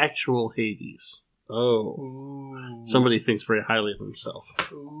the actual Hades. Oh. Ooh. Somebody thinks very highly of himself.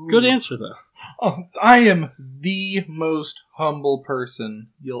 Ooh. Good answer, though. Oh, I am the most humble person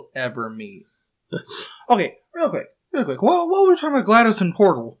you'll ever meet. Okay, real quick. While we're talking about GLaDOS and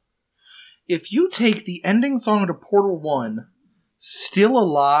Portal, if you take the ending song to Portal 1, Still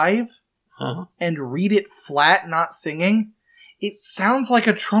Alive, and read it flat, not singing, it sounds like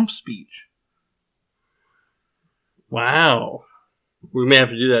a Trump speech. Wow. We may have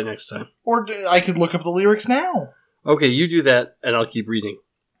to do that next time. Or I could look up the lyrics now. Okay, you do that, and I'll keep reading.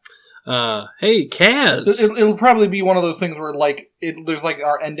 Hey, Kaz! It'll probably be one of those things where, there's,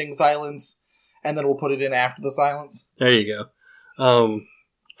 our ending silence, and then we'll put it in after the silence. There you go.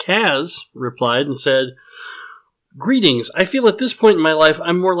 Kaz replied and said, "Greetings. I feel at this point in my life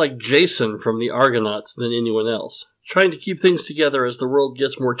I'm more like Jason from the Argonauts than anyone else, trying to keep things together as the world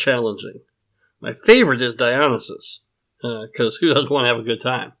gets more challenging. My favorite is Dionysus, because who doesn't want to have a good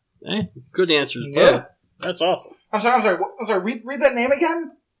time? Eh? Good answers, Yeah. both. That's awesome. I'm sorry. Read that name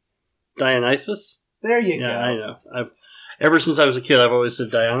again? Dionysus? There you go. Yeah, I know. Ever since I was a kid, I've always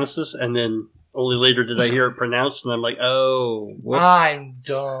said Dionysus, and then only later did I hear it pronounced, and I'm like, oh, whoops. I'm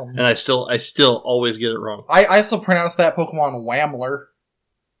dumb. And I still always get it wrong. I still pronounce that Pokemon Whamler.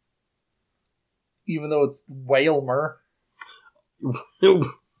 Even though it's Whalmer.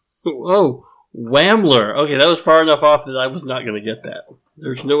 Oh, Whamler. Okay, that was far enough off that I was not going to get that.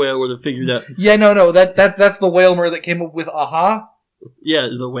 There's no way I would have figured out. Yeah, no, that's the Whalmer that came up with Aha. Yeah,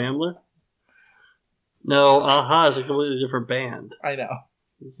 the Whamler? No, Aha is a completely different band. I know.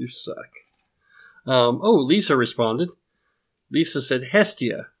 You suck. Lisa responded. Lisa said,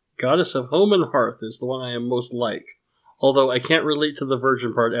 Hestia, goddess of home and hearth, is the one I am most like, although I can't relate to the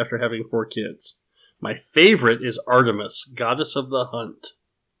virgin part after having 4 kids. My favorite is Artemis, goddess of the hunt.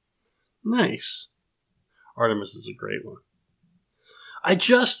 Nice. Artemis is a great one. I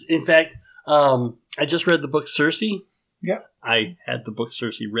just read the book Circe. Yeah. I had the book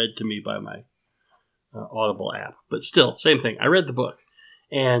Circe read to me by my Audible app. But still, same thing. I read the book.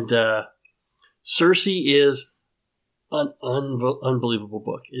 And Circe is an unbelievable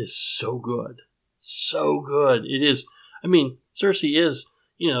book. It is so good. So good. It is, Circe is,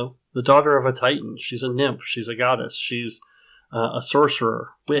 the daughter of a titan. She's a nymph. She's a goddess. She's a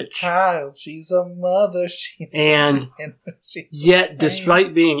sorcerer, witch. Child. She's a mother. Yet,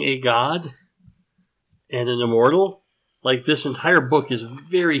 despite being a god and an immortal, this entire book is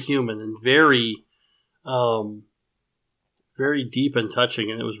very human and very, very deep and touching,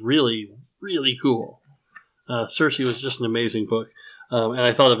 and it was really, really cool. Circe was just an amazing book, and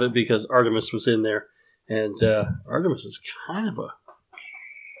I thought of it because Artemis was in there, and Artemis is kind of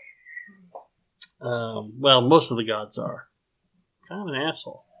most of the gods are kind of an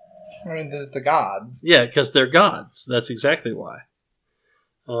asshole. The gods. Yeah, because they're gods. That's exactly why.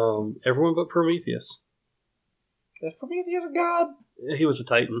 Everyone but Prometheus. Is Prometheus a god? He was a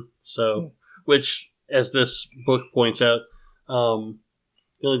titan, which, as this book points out, the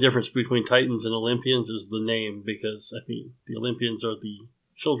only difference between Titans and Olympians is the name, because, the Olympians are the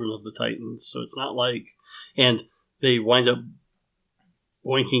children of the Titans, so it's not like... And they wind up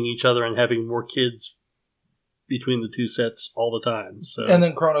boinking each other and having more kids between the two sets all the time. So. And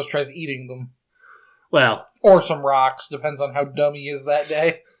then Kronos tries eating them. Well... Or some rocks, depends on how dumb he is that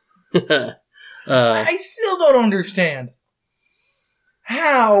day. I still don't understand.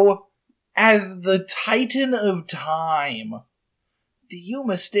 How, as the Titan of Time, do you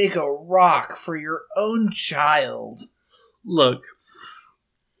mistake a rock for your own child? Look,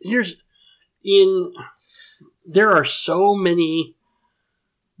 there are so many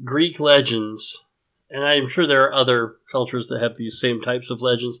Greek legends, and I'm sure there are other cultures that have these same types of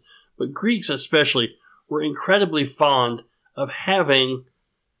legends, but Greeks especially were incredibly fond of having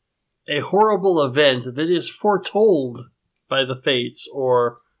a horrible event that is foretold by the fates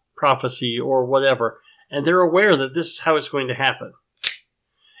or prophecy or whatever, and they're aware that this is how it's going to happen.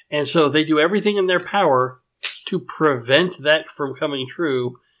 And so they do everything in their power to prevent that from coming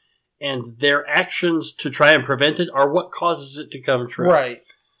true, and their actions to try and prevent it are what causes it to come true. Right.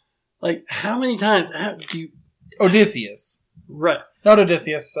 How many times do you... Odysseus. Right. Not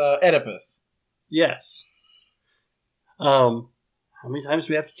Odysseus, Oedipus. Yes. How many times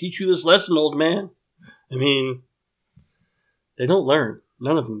do we have to teach you this lesson, old man? They don't learn.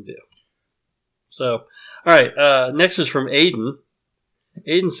 None of them do. So, all right. Next is from Aiden.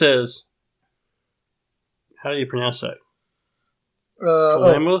 Aiden says, how do you pronounce that?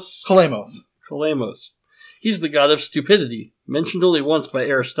 Kalamos? Kalamos. He's the god of stupidity, mentioned only once by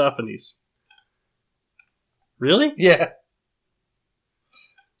Aristophanes. Really? Yeah.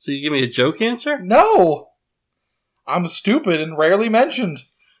 So you give me a joke answer? No! I'm stupid and rarely mentioned.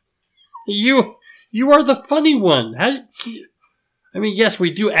 You are the funny one. I mean, yes,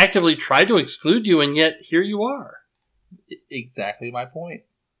 we do actively try to exclude you, and yet here you are. Exactly my point.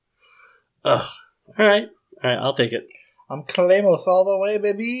 Ugh. All right, I'll take it. I'm Kalemos all the way,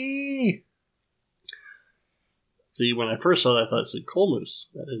 baby! See, when I first saw it, I thought it said Colmoose.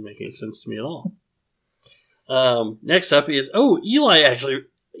 That didn't make any sense to me at all. Next up is, Eli actually.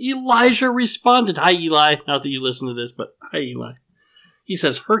 Elijah responded. Hi, Eli. Not that you listen to this, but hi, Eli. He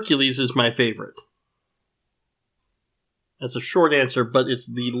says, Hercules is my favorite. That's a short answer, but it's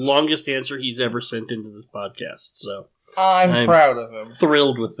the longest answer he's ever sent into this podcast. So I'm proud of him.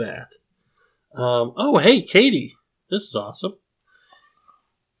 Thrilled with that. Hey, Katie. This is awesome.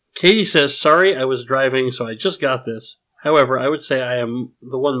 Katie says, sorry, I was driving, so I just got this. However, I would say I am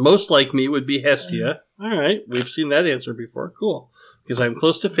the one most like me would be Hestia. All right, we've seen that answer before. Cool. Because I'm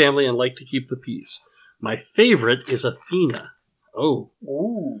close to family and like to keep the peace. My favorite is Athena. Oh.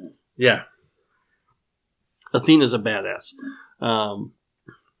 Ooh. Yeah. Athena's a badass. And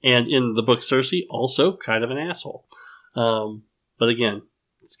in the book Circe, also kind of an asshole. But again,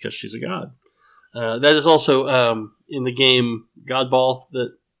 it's because she's a god. That is also in the game Godball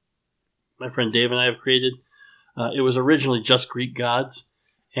that my friend Dave and I have created. It was originally just Greek gods,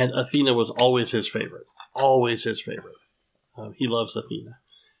 and Athena was always his favorite. Always his favorite. He loves Athena.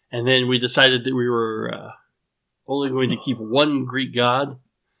 And then we decided that we were only going to keep one Greek god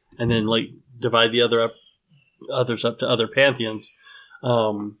and then divide the others up to other pantheons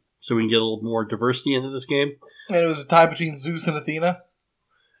so we can get a little more diversity into this game. And it was a tie between Zeus and Athena?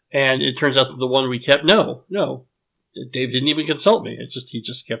 And it turns out that the one we kept, no. Dave didn't even consult me. He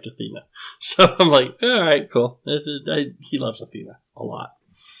just kept Athena. So I'm like, all right, cool. He loves Athena a lot.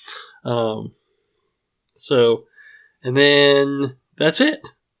 And then that's it.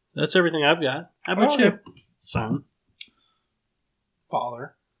 That's everything I've got. How about you, son?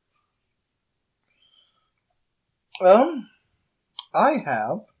 Father. I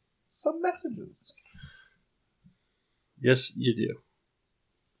have some messages. Yes, you do.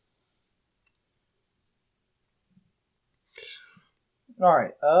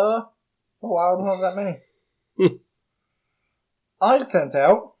 Alright, I don't have that many. I sent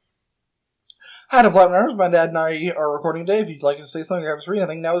out. Hi to Platinum. My dad and I are recording today. If you'd like to say something or have us read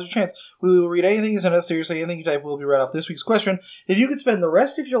anything, now is your chance. We will read anything you send us. Seriously, anything you type will be read off this week's question. If you could spend the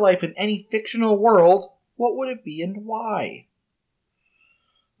rest of your life in any fictional world, what would it be and why?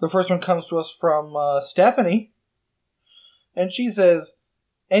 The first one comes to us from Stephanie. And she says,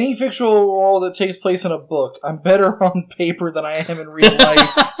 any fictional world that takes place in a book. I'm better on paper than I am in real life.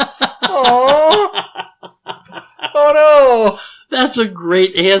 Aww. Oh no. That's a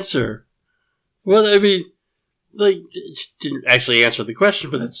great answer. Well, I mean, she didn't actually answer the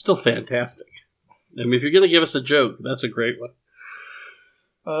question, but it's still fantastic. I mean, if you're going to give us a joke, that's a great one.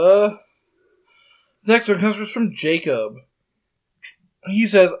 The next one comes from Jacob. He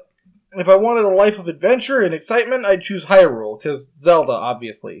says, if I wanted a life of adventure and excitement, I'd choose Hyrule, because Zelda,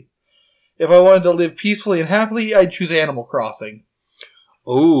 obviously. If I wanted to live peacefully and happily, I'd choose Animal Crossing.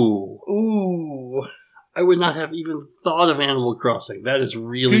 Ooh. I would not have even thought of Animal Crossing. That is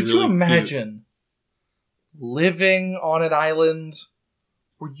really, Could you imagine living on an island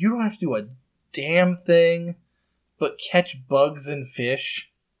where you don't have to do a damn thing but catch bugs and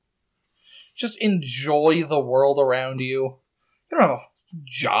fish? Just enjoy the world around you. You don't have a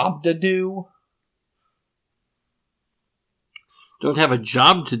job to do. Don't have a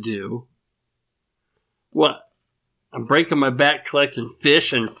job to do? What? I'm breaking my back collecting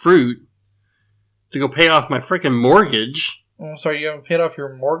fish and fruit to go pay off my frickin' mortgage. I'm sorry, you haven't paid off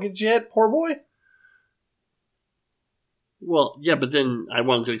your mortgage yet, poor boy? Well, yeah, but then I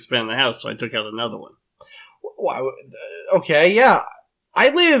wanted to expand the house, so I took out another one. Okay, yeah. I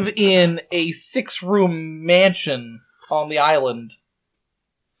live in a 6-room mansion on the island.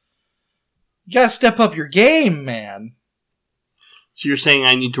 You gotta step up your game, man. So you're saying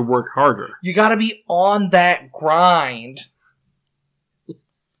I need to work harder? You gotta be on that grind.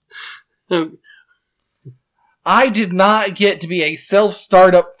 I did not get to be a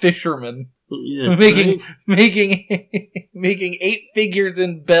self-startup fisherman. Yeah, making 8 figures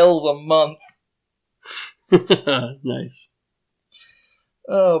in bells a month. Nice.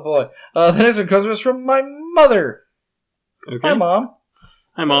 Oh boy. The next one comes from my mother. Okay. Hi, Mom.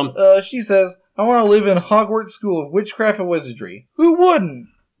 Hi, Mom. She says, I want to live in Hogwarts School of Witchcraft and Wizardry. Who wouldn't?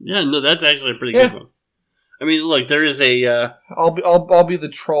 Yeah, no, that's actually a pretty good one. I mean, look, there is a... I'll be the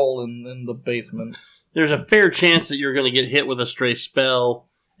troll in the basement. There's a fair chance that you're going to get hit with a stray spell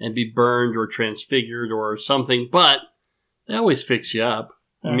and be burned or transfigured or something, but they always fix you up.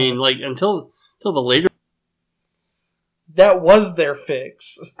 I mean, like, until the later... That was their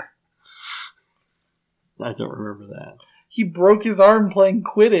fix. I don't remember that. He broke his arm playing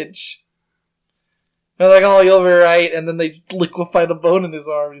Quidditch. They're like, oh, you'll be right. And then they liquefy the bone in his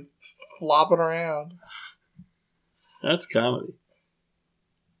arm. He's flopping around. That's comedy.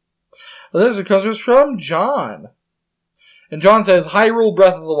 Well, there's a question from John. And John says, Hyrule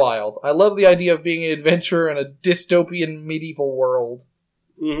Breath of the Wild. I love the idea of being an adventurer in a dystopian medieval world.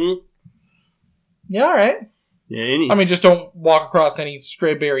 Mm-hmm. Yeah, alright. Yeah, I mean, just don't walk across any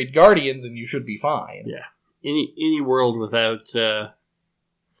stray buried guardians and you should be fine. Yeah. Any world without... well,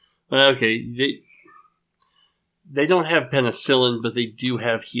 okay, they don't have penicillin, but they do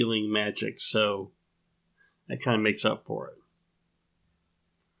have healing magic, so that kind of makes up for it.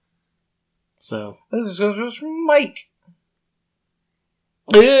 So this is from Mike.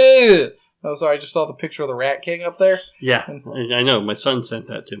 Ugh. Oh, sorry, I just saw the picture of the Rat King up there. Yeah, I know. My son sent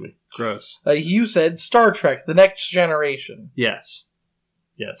that to me. Gross. You said Star Trek, The Next Generation. Yes.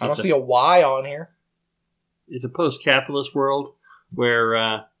 I don't see a Y on here. It's a post-capitalist world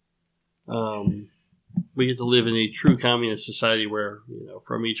where we get to live in a true communist society where,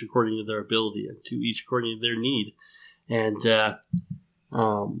 from each according to their ability and to each according to their need. And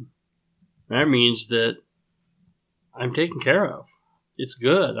that means that I'm taken care of. It's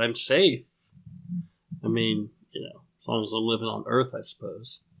good. I'm safe. I mean, as long as I'm living on Earth, I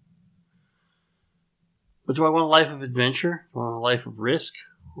suppose. But do I want a life of adventure? Do I want a life of risk?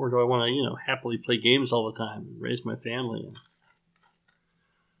 Or do I want to, happily play games all the time and raise my family and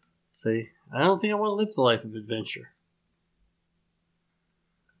say, I don't think I want to live the life of adventure.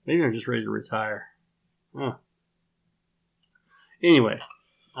 Maybe I'm just ready to retire. Huh. Anyway,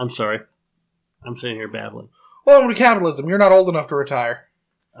 I'm sorry. I'm sitting here babbling. Welcome to capitalism. You're not old enough to retire.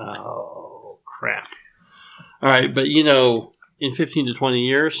 Oh, crap. All right, but in 15 to 20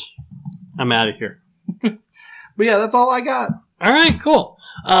 years, I'm out of here. But yeah, that's all I got. All right, cool.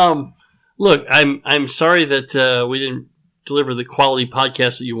 Look, I'm sorry that we didn't deliver the quality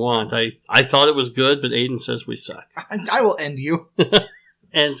podcast that you want. I thought it was good, but Aiden says we suck. I will end you.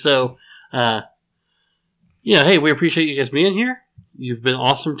 And so, hey, we appreciate you guys being here. You've been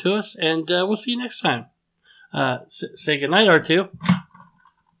awesome to us, and we'll see you next time. Say goodnight, R2.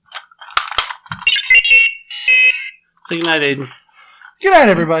 Say goodnight, Aiden. Good night,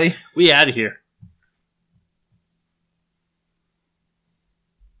 everybody. We out of here.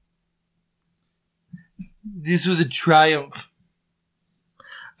 This was a triumph.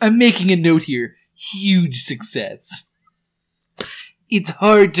 I'm making a note here. Huge success. It's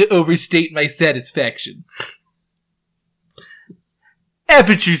hard to overstate my satisfaction.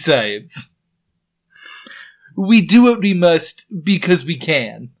 Aperture Science. We do what we must because we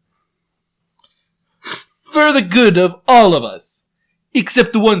can. For the good of all of us,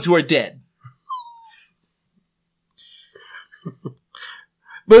 except the ones who are dead.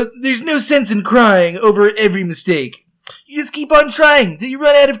 But there's no sense in crying over every mistake. You just keep on trying till you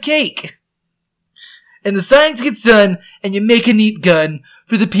run out of cake. And the science gets done, and you make a neat gun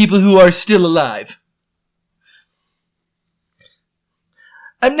for the people who are still alive.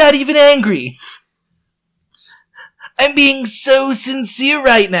 I'm not even angry. I'm being so sincere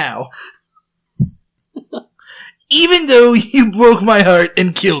right now. Even though you broke my heart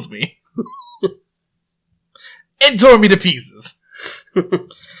and killed me. And tore me to pieces.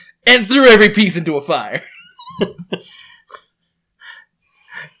 And threw every piece into a fire.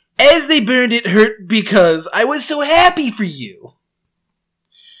 As they burned, it hurt because I was so happy for you.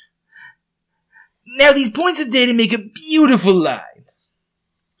 Now these points of data make a beautiful line.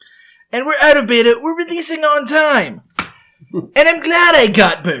 And we're out of beta, we're releasing on time. And I'm glad I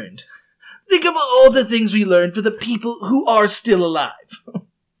got burned. Think of all the things we learned for the people who are still alive.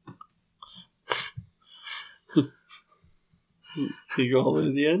 Can you go all the way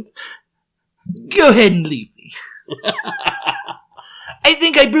to the end? Go ahead and leave me. I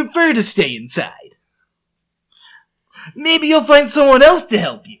think I prefer to stay inside. Maybe you'll find someone else to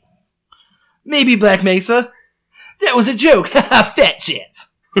help you. Maybe Black Mesa. That was a joke. Fat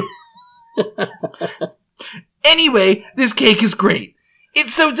chance. Anyway, this cake is great.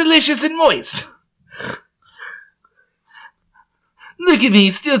 It's so delicious and moist. Look at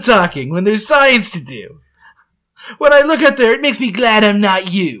me, still talking, when there's science to do. When I look out there, it makes me glad I'm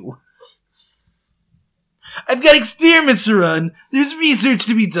not you. I've got experiments to run. There's research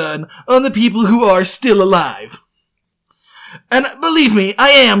to be done on the people who are still alive. And believe me, I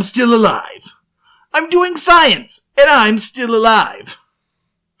am still alive. I'm doing science, and I'm still alive.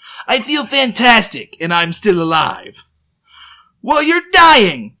 I feel fantastic, and I'm still alive. While you're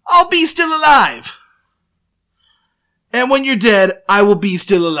dying, I'll be still alive. And when you're dead, I will be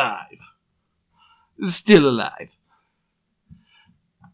still alive. Still alive.